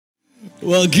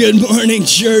Well, good morning,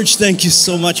 church. Thank you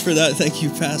so much for that. Thank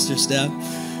you, Pastor Steph.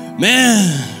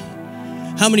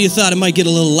 Man, how many of you thought it might get a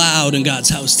little loud in God's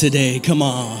house today? Come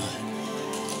on.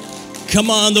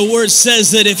 Come on, the word says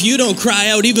that if you don't cry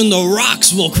out, even the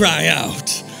rocks will cry out.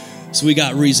 So we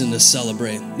got reason to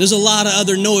celebrate. There's a lot of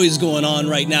other noise going on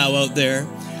right now out there.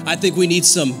 I think we need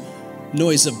some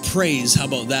noise of praise. How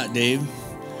about that, Dave?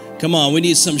 Come on, we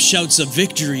need some shouts of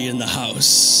victory in the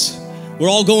house. We're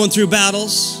all going through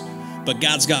battles, but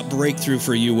God's got breakthrough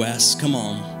for you, Wes. Come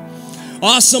on.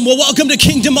 Awesome. Well, welcome to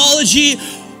Kingdomology,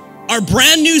 our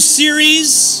brand new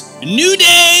series, new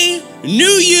day, new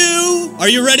you. Are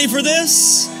you ready for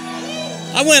this?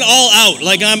 I went all out.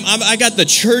 Like I got the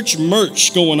church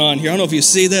merch going on here. I don't know if you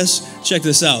see this. Check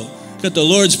this out. Got the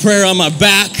Lord's Prayer on my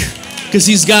back because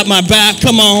he's got my back.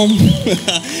 Come on.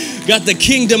 Got the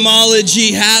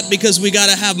Kingdomology hat because we got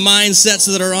to have mindsets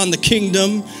that are on the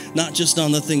kingdom, not just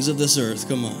on the things of this earth.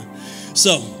 Come on.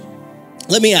 So,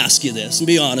 let me ask you this and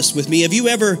be honest with me. Have you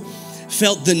ever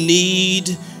felt the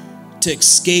need to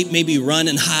escape, maybe run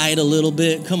and hide a little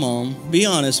bit? Come on, be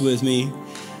honest with me,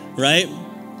 right?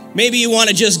 Maybe you want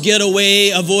to just get away,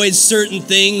 avoid certain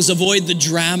things, avoid the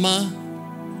drama,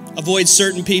 avoid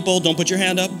certain people. Don't put your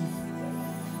hand up.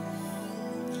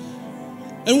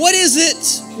 And what is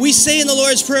it we say in the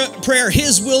Lord's Prayer,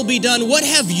 His will be done? What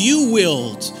have you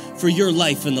willed for your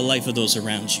life and the life of those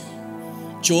around you?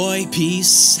 Joy,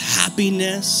 peace,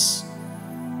 happiness,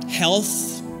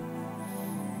 health.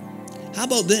 How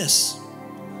about this?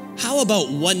 How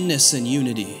about oneness and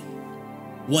unity?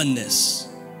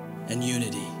 Oneness and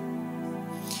unity.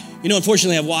 You know,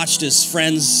 unfortunately, I've watched as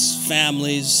friends,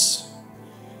 families,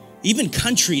 even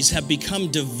countries have become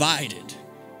divided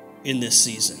in this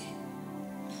season.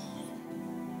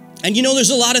 And you know,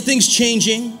 there's a lot of things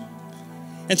changing.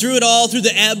 And through it all, through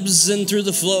the ebbs and through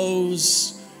the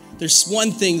flows, there's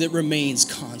one thing that remains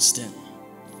constant.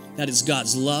 That is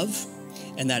God's love,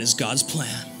 and that is God's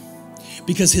plan.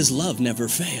 Because His love never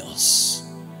fails.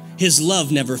 His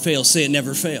love never fails. Say it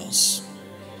never fails.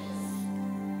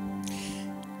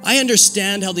 I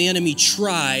understand how the enemy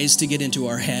tries to get into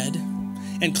our head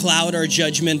and cloud our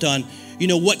judgment on, you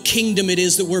know, what kingdom it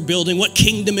is that we're building, what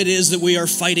kingdom it is that we are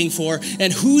fighting for,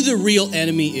 and who the real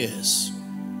enemy is.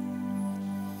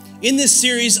 In this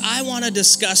series, I want to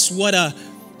discuss what a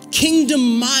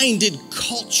kingdom-minded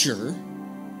culture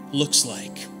looks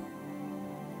like.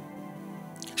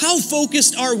 How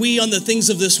focused are we on the things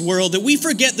of this world that we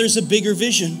forget there's a bigger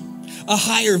vision, a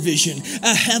higher vision,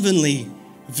 a heavenly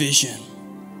vision?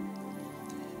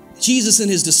 Jesus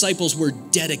and His disciples were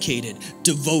dedicated,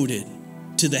 devoted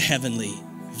to the heavenly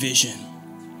vision.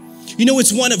 You know,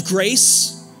 it's one of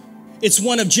grace. It's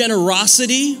one of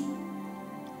generosity.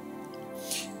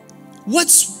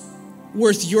 What's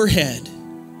worth your head?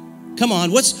 Come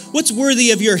on, what's worthy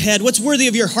of your head? What's worthy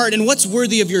of your heart? And what's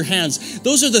worthy of your hands?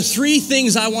 Those are the three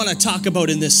things I want to talk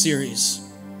about in this series.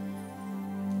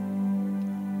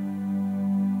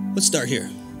 Let's start here.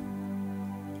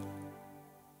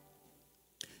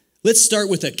 Let's start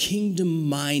with a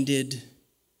kingdom-minded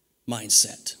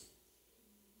mindset.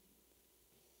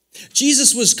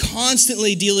 Jesus was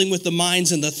constantly dealing with the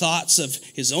minds and the thoughts of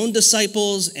His own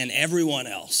disciples and everyone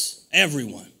else.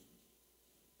 Everyone.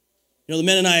 You know, the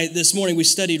men and I, this morning, we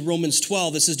studied Romans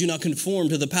 12. It says, do not conform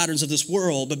to the patterns of this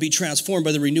world, but be transformed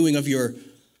by the renewing of your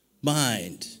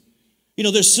mind. You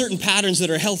know, there's certain patterns that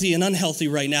are healthy and unhealthy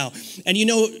right now. And you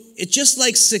know, it's just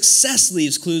like success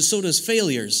leaves clues, so does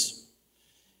failures.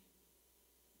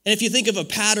 And if you think of a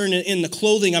pattern in the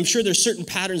clothing, I'm sure there's certain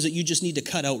patterns that you just need to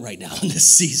cut out right now in this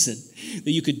season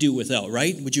that you could do without,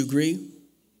 right? Would you agree?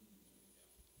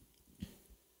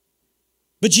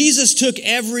 But Jesus took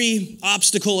every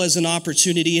obstacle as an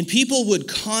opportunity, and people would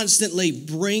constantly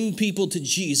bring people to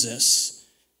Jesus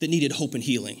that needed hope and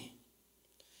healing.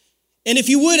 And if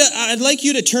you would, I'd like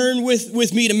you to turn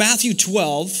with me to Matthew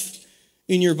 12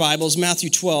 in your Bibles, Matthew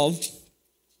 12.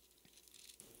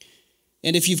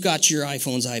 And if you've got your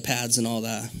iPhones, iPads, and all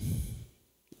that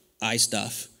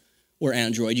stuff, or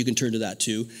Android, you can turn to that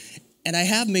too. And I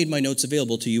have made my notes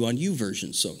available to you on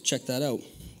YouVersion, so check that out.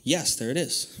 Yes, there it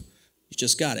is. You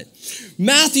just got it.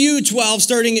 Matthew 12,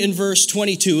 starting in verse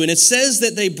 22, and it says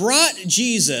that they brought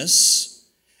Jesus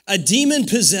a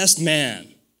demon-possessed man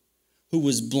who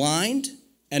was blind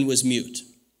and was mute.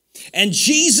 And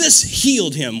Jesus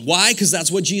healed him. Why? Because that's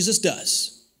what Jesus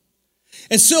does.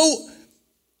 And so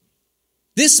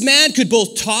this man could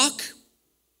both talk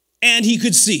and he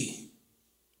could see.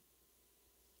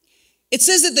 It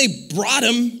says that they brought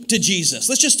him to Jesus.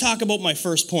 Let's just talk about my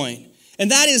first point. And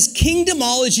that is,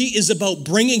 kingdomology is about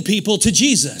bringing people to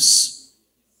Jesus.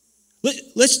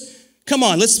 Let's Come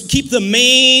on, let's keep the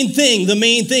main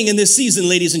thing in this season,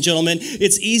 ladies and gentlemen.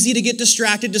 It's easy to get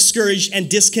distracted, discouraged, and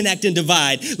disconnect and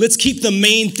divide. Let's keep the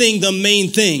main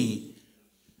thing,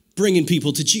 bringing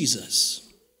people to Jesus.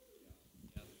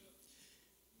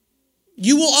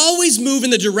 You will always move in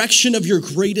the direction of your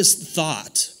greatest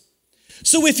thought.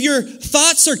 So if your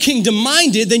thoughts are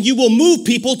kingdom-minded, then you will move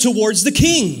people towards the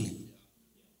king.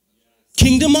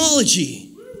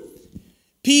 Kingdomology.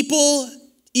 People,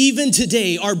 even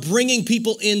today, are bringing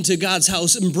people into God's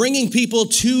house and bringing people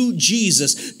to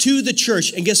Jesus, to the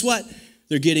church. And guess what?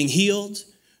 They're getting healed.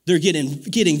 They're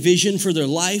getting vision for their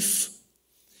life.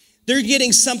 They're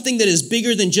getting something that is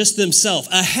bigger than just themselves,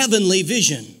 a heavenly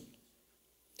vision.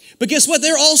 But guess what?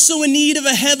 They're also in need of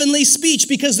a heavenly speech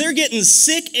because they're getting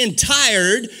sick and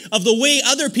tired of the way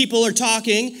other people are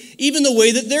talking, even the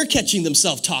way that they're catching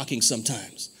themselves talking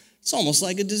sometimes. It's almost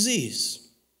like a disease.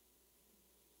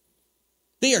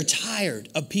 They are tired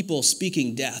of people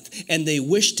speaking death, and they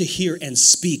wish to hear and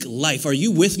speak life. Are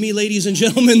you with me, ladies and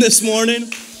gentlemen, this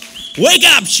morning? Wake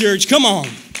up, church. Come on.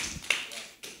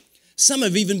 Some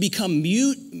have even become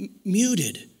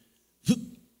muted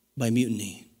by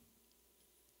mutiny.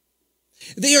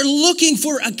 They are looking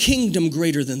for a kingdom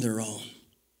greater than their own.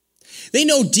 They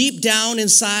know deep down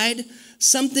inside,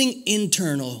 something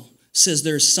internal says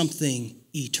there's something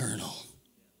eternal.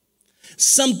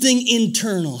 Something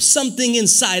internal, something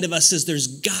inside of us says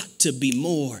there's got to be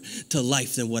more to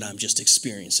life than what I'm just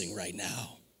experiencing right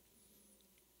now.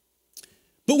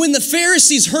 But when the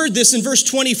Pharisees heard this in verse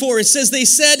 24, it says they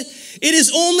said, it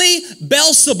is only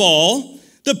Beelzebul,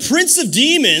 the prince of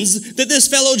demons, that this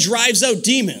fellow drives out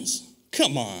demons.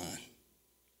 Come on.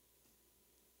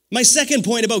 My second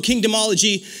point about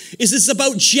kingdomology is it's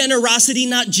about generosity,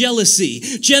 not jealousy.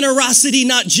 Generosity,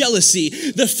 not jealousy.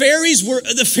 The Pharisees,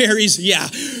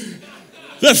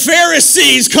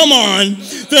 come on.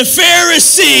 The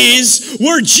Pharisees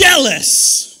were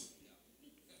jealous.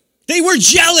 They were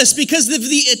jealous because of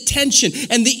the attention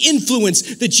and the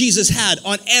influence that Jesus had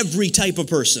on every type of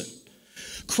person.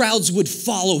 Crowds would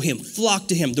follow him, flock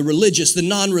to him, the religious, the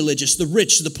non-religious, the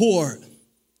rich, the poor,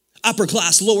 upper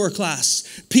class, lower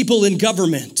class, people in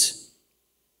government.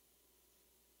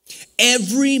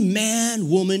 Every man,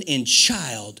 woman, and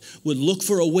child would look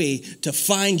for a way to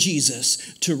find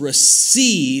Jesus, to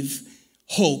receive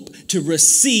hope, to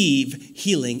receive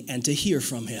healing, and to hear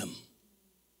from him.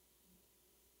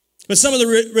 But some of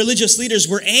the religious leaders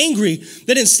were angry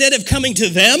that instead of coming to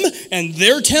them and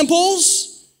their temples,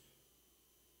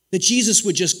 that Jesus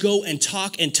would just go and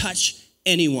talk and touch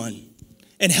anyone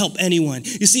and help anyone.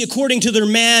 You see, according to their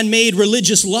man-made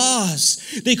religious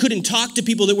laws, they couldn't talk to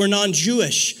people that were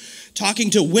non-Jewish. Talking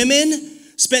to women,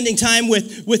 spending time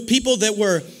with people that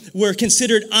were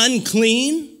considered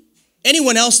unclean,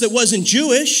 anyone else that wasn't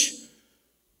Jewish,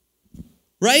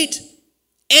 right?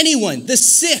 Anyone, the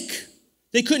sick,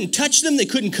 they couldn't touch them, they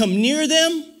couldn't come near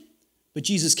them, but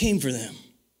Jesus came for them.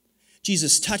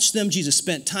 Jesus touched them. Jesus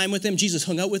spent time with them. Jesus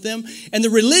hung out with them. And the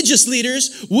religious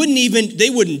leaders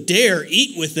wouldn't dare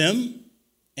eat with them.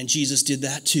 And Jesus did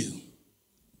that too.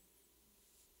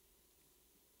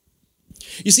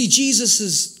 You see,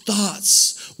 Jesus'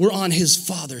 thoughts were on his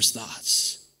Father's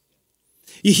thoughts.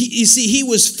 You see, he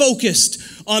was focused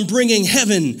on bringing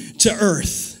heaven to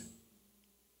earth.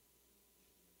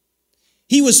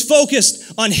 He was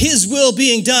focused on his will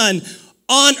being done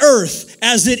on earth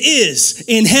as it is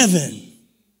in heaven.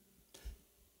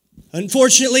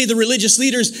 Unfortunately, the religious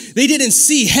leaders, they didn't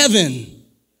see heaven.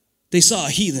 They saw a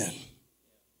heathen.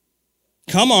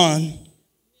 Come on.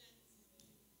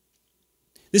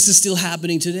 This is still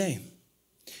happening today.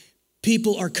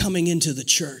 People are coming into the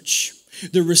church.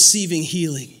 They're receiving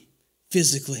healing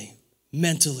physically,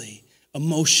 mentally,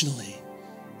 emotionally,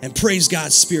 and praise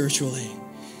God, spiritually.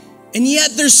 And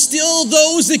yet there's still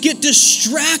those that get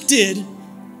distracted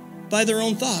by their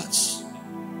own thoughts.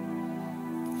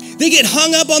 They get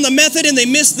hung up on the method and they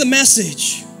miss the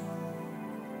message.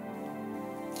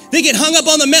 They get hung up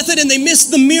on the method and they miss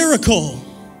the miracle.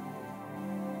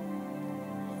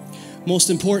 Most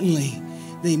importantly,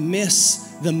 they miss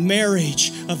the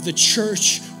marriage of the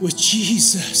church with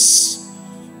Jesus.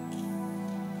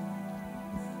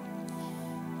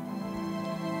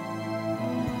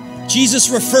 Jesus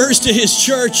refers to his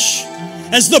church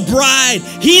as the bride.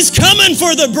 He's coming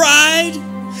for the bride.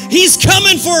 He's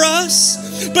coming for us.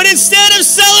 But instead of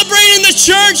celebrating the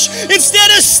church,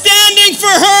 instead of standing for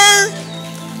her,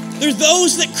 there are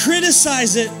those that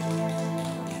criticize it.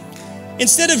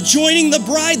 Instead of joining the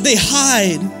bride, they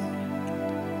hide.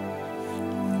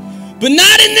 But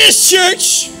not in this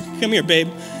church. Come here, babe.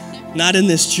 Not in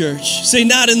this church. Say,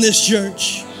 not in this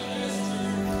church.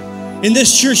 In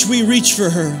this church, we reach for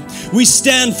her. We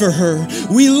stand for her.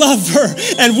 We love her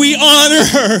and we honor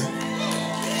her.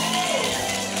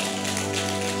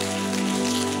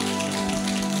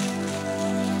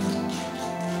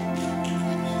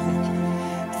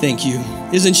 Thank you.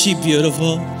 Isn't she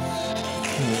beautiful?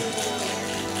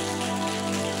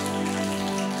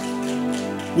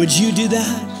 Would you do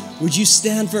that? Would you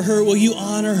stand for her? Will you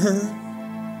honor her?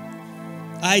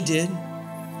 I did.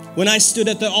 When I stood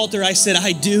at the altar, I said,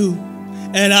 I do,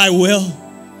 and I will.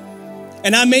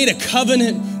 And I made a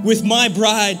covenant with my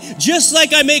bride, just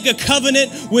like I make a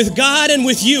covenant with God and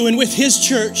with you and with his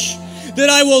church, that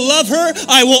I will love her,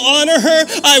 I will honor her,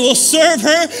 I will serve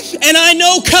her, and I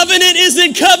know covenant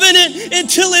isn't covenant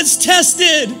until it's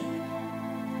tested.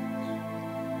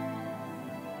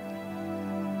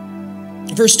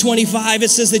 Verse 25, it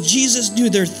says that Jesus knew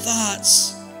their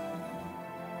thoughts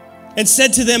and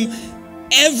said to them,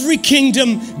 every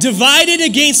kingdom divided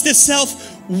against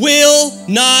itself will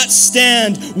not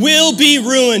stand, will be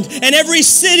ruined, and every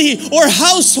city or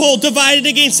household divided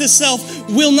against itself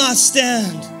will not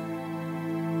stand.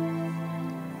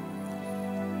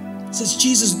 It says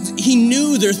Jesus, he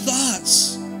knew their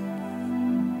thoughts.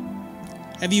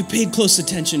 Have you paid close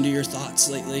attention to your thoughts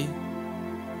lately?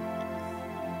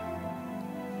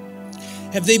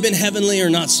 Have they been heavenly or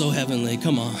not so heavenly?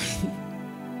 Come on.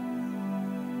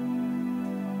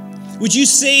 Would you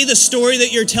say the story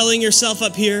that you're telling yourself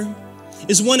up here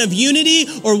is one of unity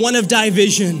or one of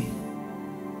division?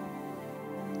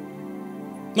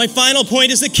 My final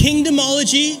point is that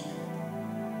kingdomology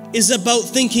is about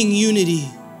thinking unity.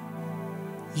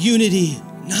 Unity,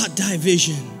 not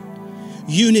division.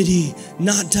 Unity,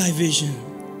 not division.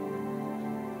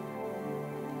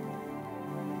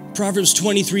 Proverbs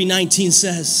 23:19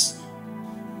 says,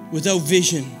 without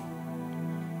vision,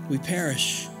 we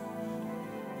perish.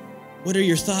 What are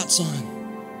your thoughts on?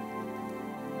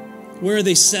 Where are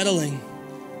they settling?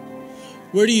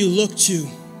 Where do you look to?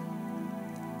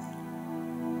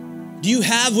 Do you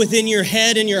have within your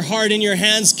head and your heart and your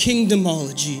hands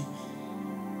kingdomology?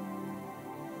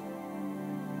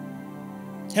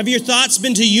 Have your thoughts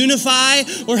been to unify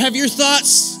or have your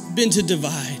thoughts been to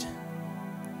divide?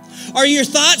 Are your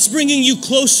thoughts bringing you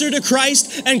closer to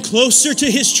Christ and closer to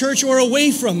his church or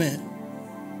away from it?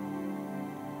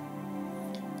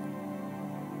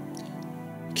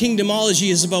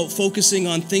 Kingdomology is about focusing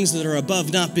on things that are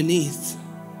above, not beneath.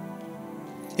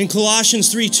 In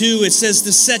Colossians 3:2, it says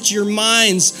to set your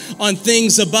minds on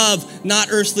things above, not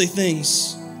earthly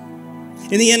things.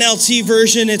 In the NLT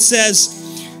version, it says,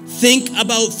 think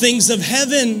about things of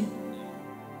heaven,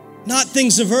 not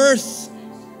things of earth.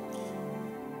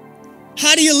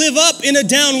 How do you live up in a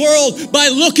down world? By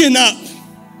looking up,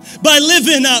 by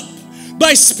living up,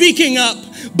 by speaking up,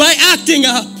 by acting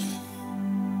up.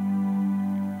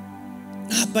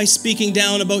 Not by speaking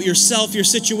down about yourself, your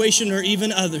situation, or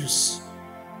even others.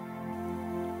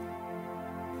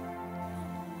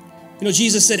 You know,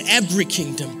 Jesus said every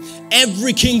kingdom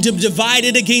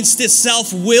divided against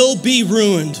itself will be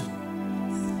ruined.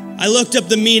 I looked up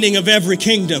the meaning of every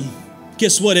kingdom.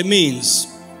 Guess what it means?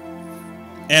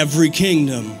 Every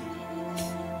kingdom.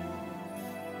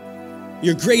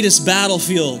 Your greatest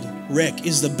battlefield, Rick,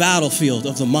 is the battlefield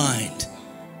of the mind.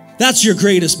 That's your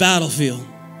greatest battlefield.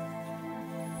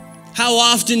 How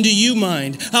often do you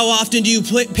mind? How often do you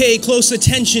pay close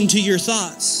attention to your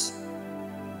thoughts?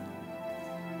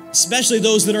 Especially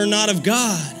those that are not of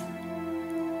God.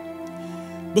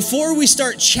 Before we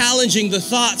start challenging the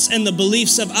thoughts and the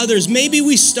beliefs of others, maybe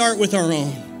we start with our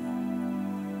own.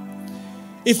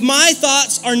 If my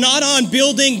thoughts are not on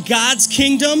building God's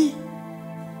kingdom,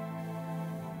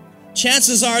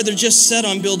 chances are they're just set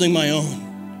on building my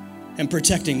own and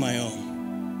protecting my own.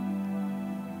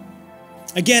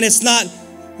 Again, it's not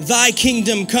thy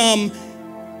kingdom come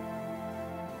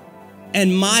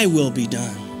and my will be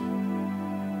done.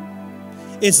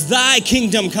 It's thy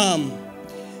kingdom come,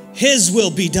 his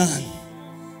will be done.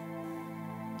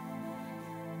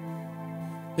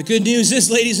 The good news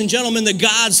is, ladies and gentlemen, that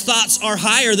God's thoughts are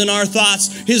higher than our thoughts.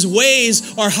 His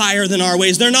ways are higher than our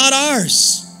ways. They're not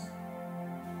ours.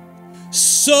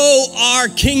 So are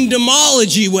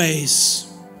kingdomology ways.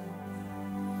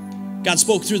 God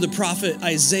spoke through the prophet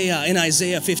Isaiah. In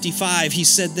Isaiah 55, he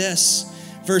said this,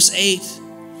 verse 8,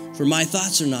 for my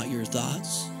thoughts are not your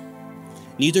thoughts,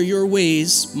 neither your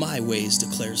ways my ways,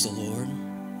 declares the Lord.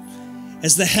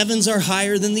 As the heavens are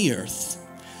higher than the earth,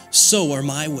 so are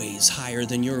my ways higher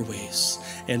than your ways,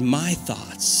 and my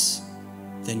thoughts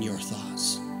than your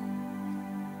thoughts.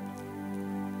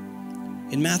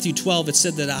 In Matthew 12, it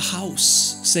said that a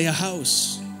house, say a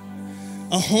house,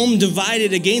 A home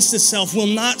divided against itself will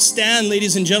not stand,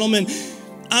 ladies and gentlemen.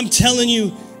 I'm telling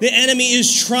you, the enemy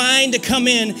is trying to come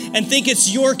in and think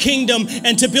it's your kingdom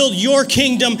and to build your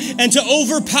kingdom and to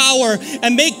overpower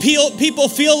and make people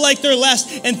feel like they're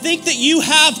less and think that you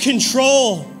have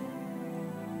control.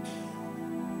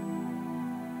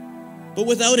 But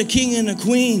without a king and a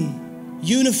queen,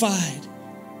 unified.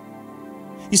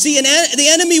 You see, the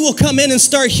enemy will come in and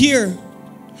start here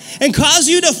and cause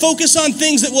you to focus on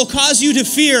things that will cause you to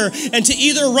fear and to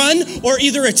either run or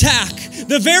either attack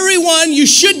the very one you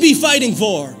should be fighting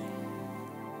for.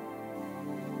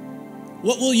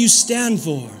 What will you stand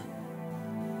for?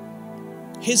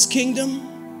 His kingdom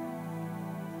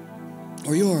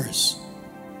or yours?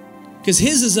 Because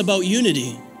his is about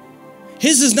unity.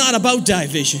 His is not about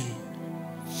division.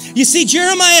 You see,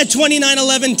 Jeremiah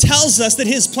 29:11 tells us that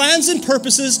his plans and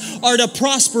purposes are to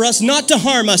prosper us, not to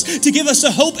harm us, to give us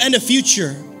a hope and a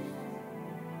future.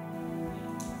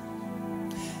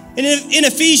 And in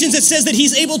Ephesians, it says that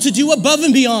he's able to do above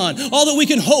and beyond all that we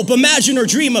can hope, imagine, or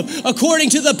dream of, according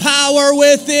to the power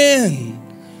within.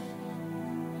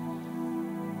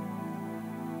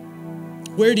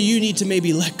 Where do you need to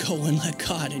maybe let go and let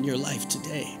God in your life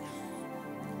today?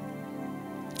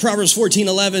 Proverbs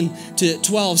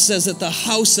 14:11-12 says that the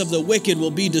house of the wicked will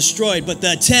be destroyed, but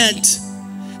the tent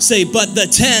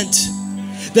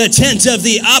of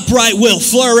the upright will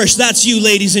flourish. That's you,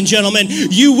 ladies and gentlemen.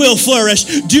 You will flourish.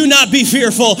 Do not be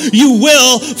fearful. You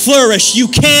will flourish. You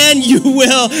can, you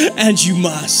will, and you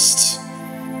must.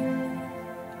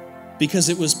 Because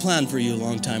it was planned for you a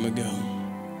long time ago.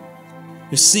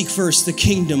 To seek first the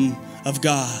kingdom of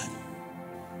God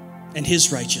and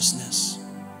his righteousness.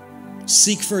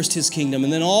 Seek first his kingdom,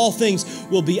 and then all things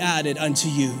will be added unto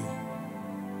you.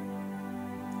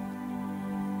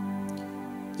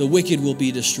 The wicked will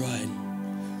be destroyed,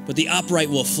 but the upright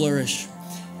will flourish.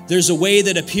 There's a way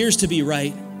that appears to be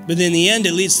right, but in the end,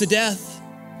 it leads to death.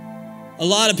 A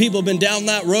lot of people have been down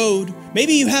that road.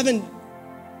 Maybe you haven't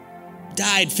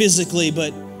died physically,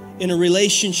 but in a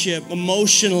relationship,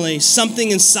 emotionally,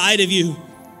 something inside of you,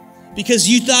 because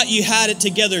you thought you had it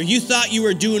together. You thought you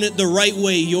were doing it the right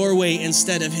way, your way,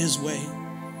 instead of his way.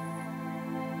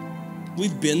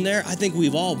 We've been there. I think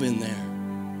we've all been there.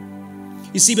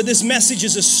 You see, but this message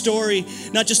is a story,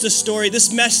 not just a story.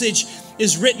 This message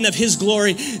is written of his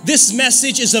glory. This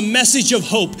message is a message of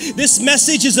hope. This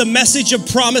message is a message of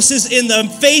promises in the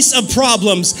face of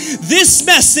problems. This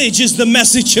message is the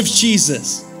message of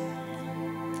Jesus.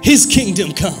 His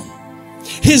kingdom come.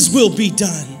 His will be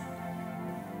done.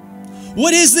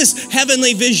 What is this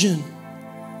heavenly vision?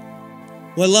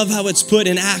 Well, I love how it's put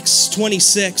in Acts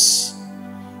 26.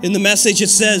 In the message, it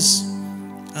says,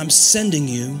 I'm sending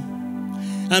you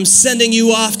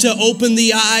off to open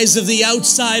the eyes of the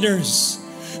outsiders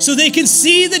so they can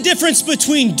see the difference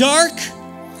between dark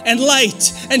and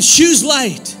light and choose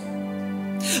light.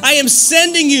 I am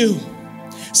sending you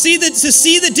to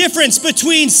see the difference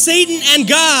between Satan and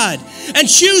God and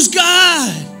choose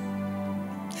God.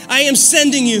 I am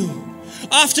sending you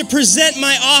off to present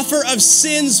my offer of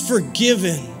sins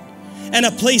forgiven and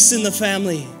a place in the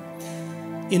family,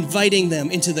 inviting them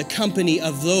into the company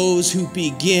of those who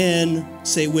begin,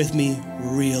 say with me,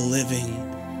 real living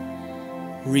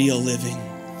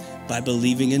by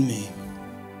believing in me.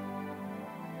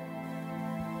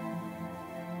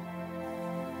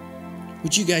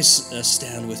 Would you guys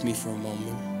stand with me for a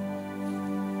moment?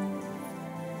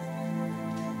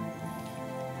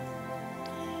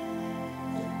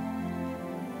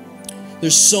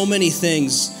 There's so many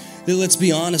things that, let's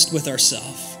be honest with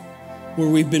ourselves, where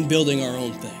we've been building our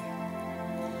own thing,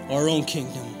 our own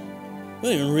kingdom. We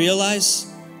don't even realize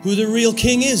who the real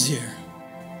king is here.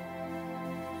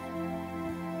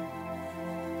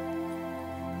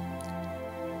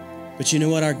 But you know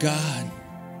what? Our God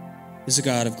is a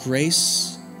God of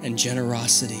grace and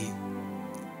generosity.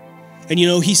 And you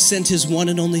know, he sent his one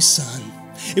and only Son.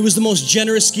 It was the most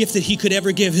generous gift that he could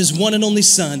ever give, his one and only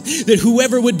Son, that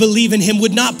whoever would believe in him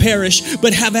would not perish,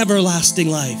 but have everlasting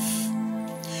life.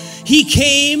 He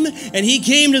came, and he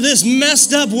came to this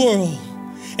messed up world.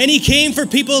 And he came for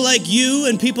people like you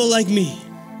and people like me.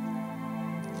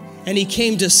 And he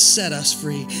came to set us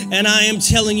free. And I am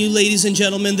telling you, ladies and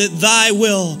gentlemen, that thy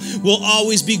will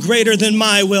always be greater than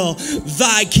my will.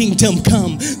 Thy kingdom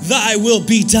come, thy will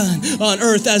be done on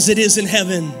earth as it is in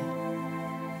heaven.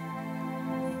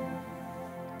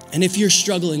 And if you're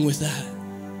struggling with that,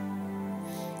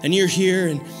 and you're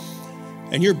here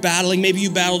and you're battling, maybe you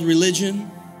battled religion,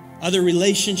 other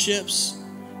relationships,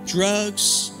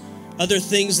 drugs, other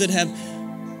things that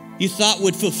you thought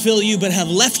would fulfill you but have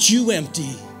left you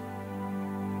empty.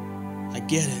 I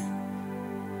get it.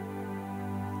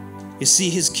 You see,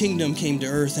 his kingdom came to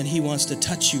earth, and he wants to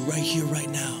touch you right here, right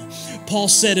now. Paul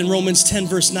said in Romans 10,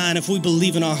 verse 9, if we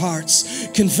believe in our hearts,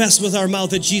 confess with our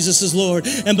mouth that Jesus is Lord,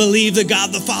 and believe that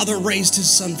God the Father raised his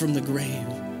Son from the grave,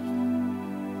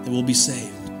 then we'll be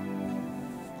saved.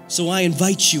 So I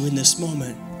invite you in this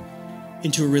moment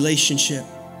into a relationship,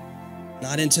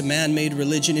 not into man-made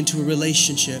religion, into a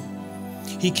relationship.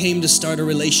 He came to start a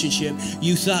relationship.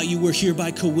 You thought you were here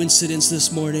by coincidence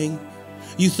this morning.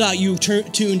 You thought you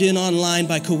tuned in online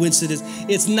by coincidence.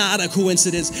 It's not a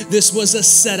coincidence. This was a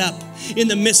setup. In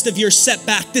the midst of your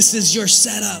setback, this is your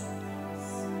setup.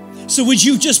 So would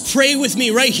you just pray with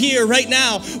me right here, right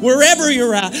now, wherever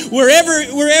you're at,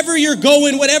 wherever you're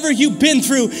going, whatever you've been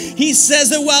through. He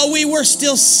says that while we were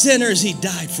still sinners, he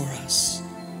died for us.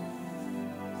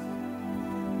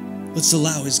 Let's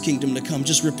allow his kingdom to come.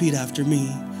 Just repeat after me.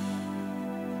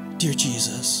 Dear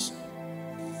Jesus,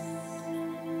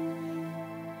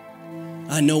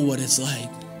 I know what it's like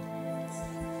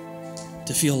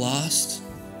to feel lost,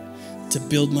 to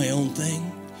build my own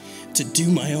thing, to do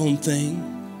my own thing.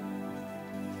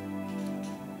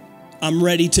 I'm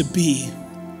ready to be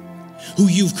who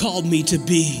you've called me to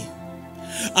be.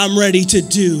 I'm ready to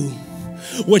do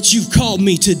what you've called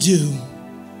me to do.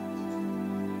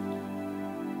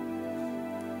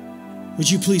 Would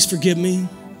you please forgive me?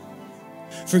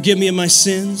 Forgive me of my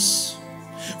sins.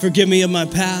 Forgive me of my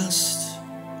past.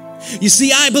 You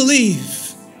see, I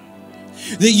believe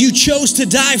that you chose to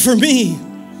die for me.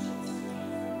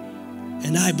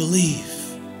 And I believe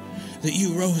that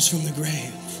you rose from the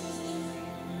grave.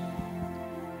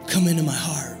 Come into my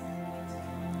heart.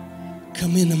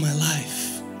 Come into my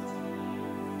life.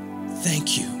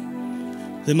 Thank you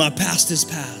that my past is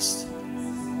past.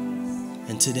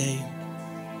 And today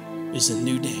is a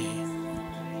new day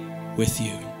with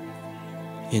you.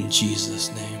 In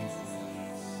Jesus' name.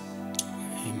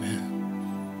 Amen.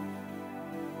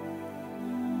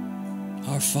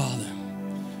 Our Father,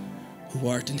 who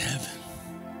art in heaven,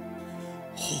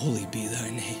 holy be thy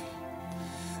name.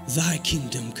 Thy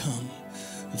kingdom come,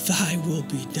 thy will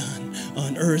be done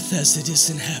on earth as it is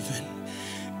in heaven.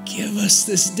 Give us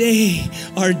this day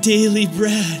our daily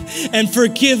bread, and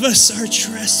forgive us our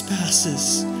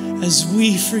trespasses as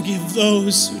we forgive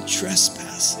those who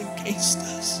trespass against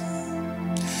us.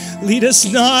 Lead us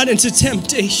not into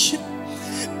temptation,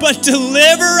 but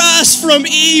deliver us from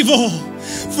evil.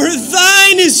 For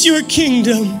thine is your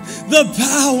kingdom, the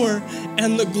power,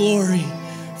 and the glory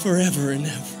forever and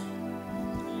ever.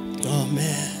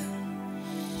 Amen.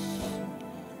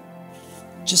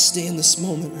 Just stay in this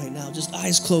moment right now. Just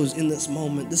eyes closed in this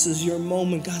moment. This is your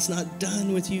moment. God's not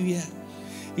done with you yet.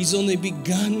 He's only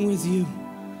begun with you.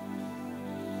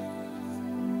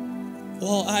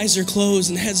 All eyes are closed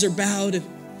and heads are bowed.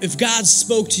 If God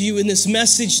spoke to you in this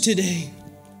message today,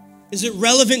 is it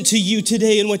relevant to you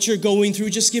today and what you're going through?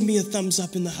 Just give me a thumbs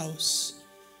up in the house.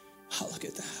 Oh, look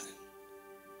at that.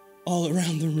 All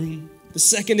around the room. The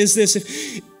second is this.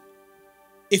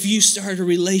 If you start a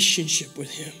relationship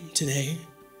with him today,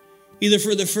 either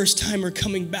for the first time or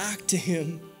coming back to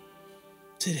him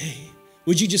today,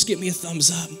 would you just give me a thumbs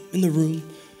up in the room?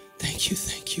 Thank you,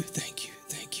 thank you, thank you,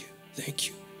 thank you, thank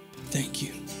you, thank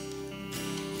you.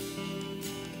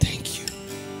 Thank you.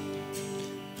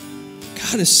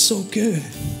 God is so good.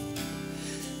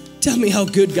 Tell me how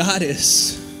good God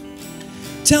is.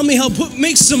 Tell me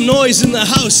make some noise in the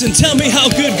house and tell me how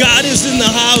good God is in the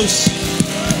house.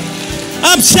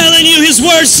 I'm telling you, his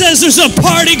word says there's a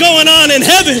party going on in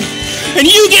heaven and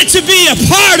you get to be a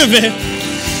part of it.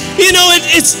 You know,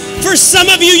 it's for some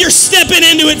of you, you're stepping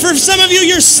into it. For some of you,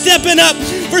 you're stepping up.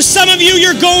 For some of you,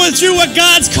 you're going through what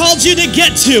God's called you to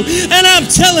get to. And I'm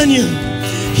telling you,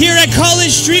 here at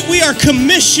College Street, we are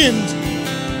commissioned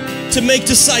to make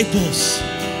disciples,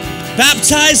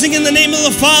 baptizing in the name of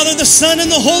the Father, the Son,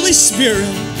 and the Holy Spirit,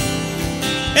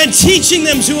 and teaching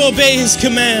them to obey his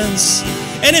commands.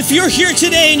 And if you're here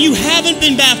today and you haven't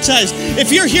been baptized,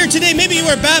 if you're here today, maybe you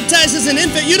were baptized as an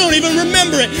infant, you don't even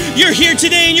remember it. You're here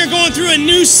today and you're going through a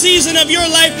new season of your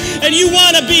life and you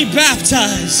want to be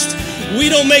baptized. We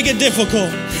don't make it difficult.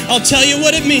 I'll tell you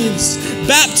what it means.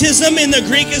 Baptism in the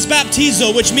Greek is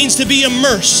baptizo, which means to be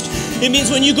immersed. It means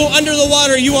when you go under the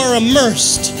water, you are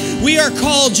immersed. We are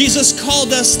called, Jesus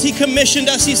called us, he commissioned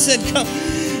us, he said, come.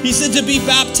 He said to be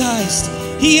baptized.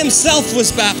 He himself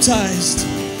was baptized.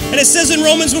 And it says in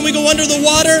Romans, when we go under the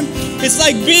water, it's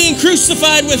like being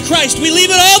crucified with Christ. We leave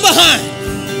it all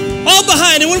behind. All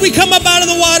behind. And when we come up out of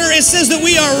the water, it says that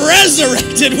we are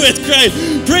resurrected with Christ.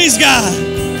 Praise God.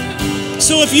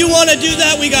 So if you want to do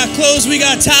that, we got clothes, we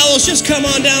got towels. Just come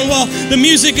on down while the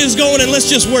music is going and let's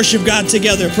just worship God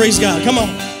together. Praise God. Come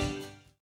on.